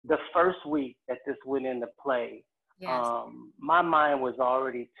the first week that this went into play, Yes. my mind was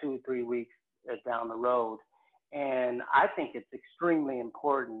already 2 or 3 weeks down the road. And I think it's extremely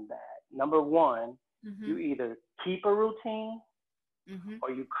important that, number one, Mm-hmm. you either keep a routine Mm-hmm. or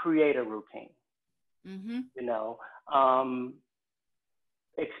you create a routine, Mm-hmm. you know,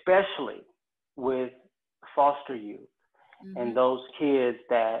 especially with foster youth Mm-hmm. and those kids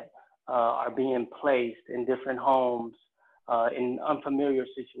that are being placed in different homes in unfamiliar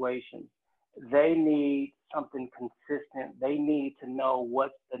situations. They need something consistent. They need to know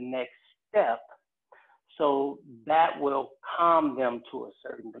what's the next step, so that will calm them to a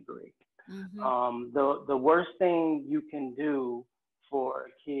certain degree. Mm-hmm. The worst thing you can do for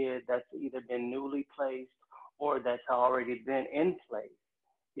a kid that's either been newly placed or that's already been in place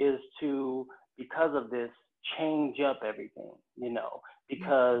is to, because of this, change up everything,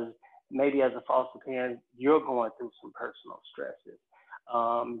 because maybe as a foster parent, you're going through some personal stresses.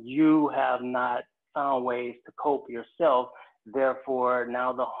 You have not found ways to cope yourself. Therefore,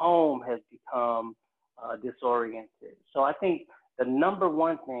 now the home has become disoriented. So I think the number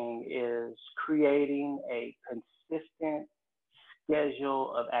one thing is creating a consistent schedule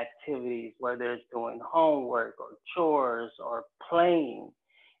of activities, whether it's doing homework or chores or playing.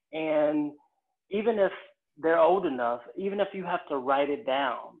 And even if they're old enough, even if you have to write it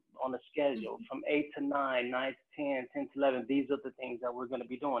down on a schedule from 8 to 9, 9 to 10, 10 to 11, these are the things that we're going to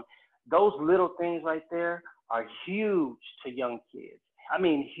be doing. Those little things right there are huge to young kids. I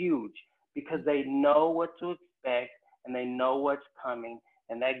mean, huge, because they know what to expect and they know what's coming,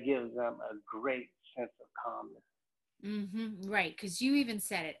 and that gives them a great sense of calmness. Mm-hmm. Right. Because you even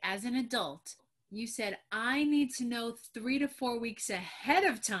said it as an adult. You said, I need to know 3 to 4 weeks ahead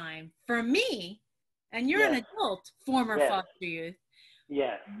of time for me. And you're an Yes, adult, former yes, foster youth.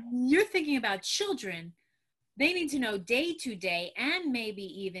 yes, You're thinking about children. They need to know day to day and maybe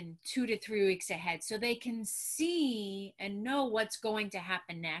even 2 to 3 weeks ahead so they can see and know what's going to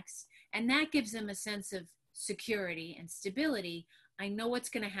happen next. And that gives them a sense of security and stability. I know what's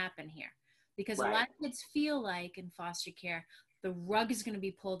going to happen here. Because a lot right. of kids feel like in foster care, the rug is going to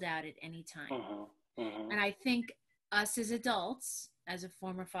be pulled out at any time. Mm-hmm, mm-hmm. And I think us as adults, as a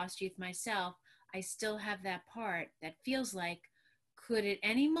former foster youth myself, I still have that part that feels like, could at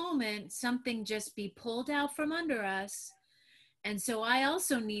any moment something just be pulled out from under us? And so I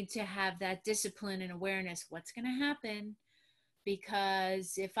also need to have that discipline and awareness. What's going to happen?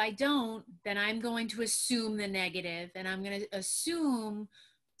 Because if I don't, then I'm going to assume the negative, and I'm going to assume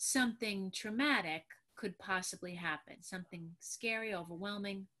something traumatic could possibly happen, something scary,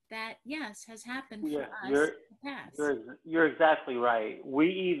 overwhelming that, yes, has happened for Yeah, us you're in the past. you're you're exactly right. We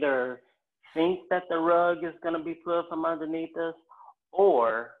either think that the rug is going to be pulled from underneath us,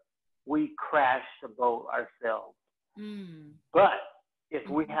 or we crash the boat ourselves. Mm. But if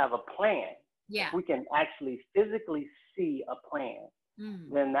we Mm-hmm. have a plan, if Yeah. we can actually physically see a plan,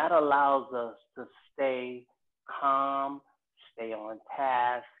 Mm. then that allows us to stay calm, stay on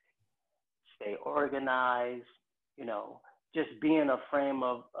task, stay organized, you know, just be in a frame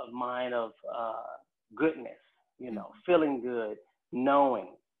of mind of goodness, Mm-hmm. feeling good,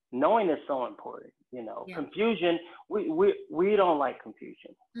 knowing. Knowing is so important, Yeah. Confusion, we don't like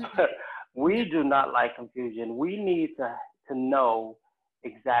confusion. Mm-mm. No. We do not like confusion. We need to know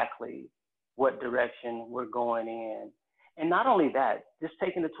exactly what direction we're going in. And not only that, just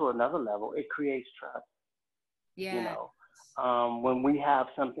taking it to another level, it creates trust you Yeah. know when we have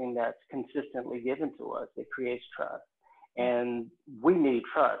something that's consistently given to us, it creates trust. And we need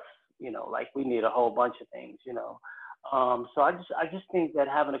trust, like we need a whole bunch of things. So I just think that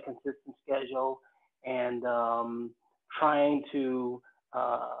having a consistent schedule and trying to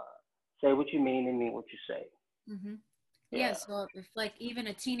say what you mean and mean what you say. Mm-hmm. Yeah, Yeah. so if like even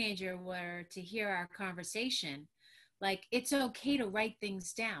a teenager were to hear our conversation, like it's okay to write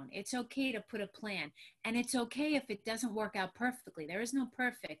things down. It's okay to put a plan. And it's okay if it doesn't work out perfectly. There is no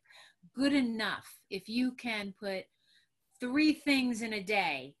perfect. Good enough if you can put 3 things in a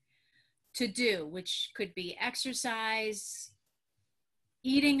day to do, which could be exercise,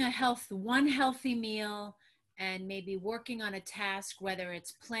 eating one healthy meal, and maybe working on a task, whether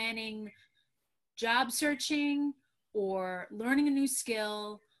it's planning job searching or learning a new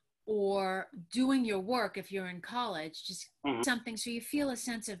skill or doing your work if you're in college, just Hmm. something so you feel a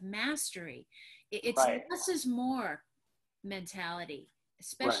sense of mastery. It's Right. less is more mentality,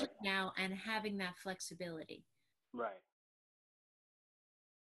 especially Right. now, and having that flexibility. Right.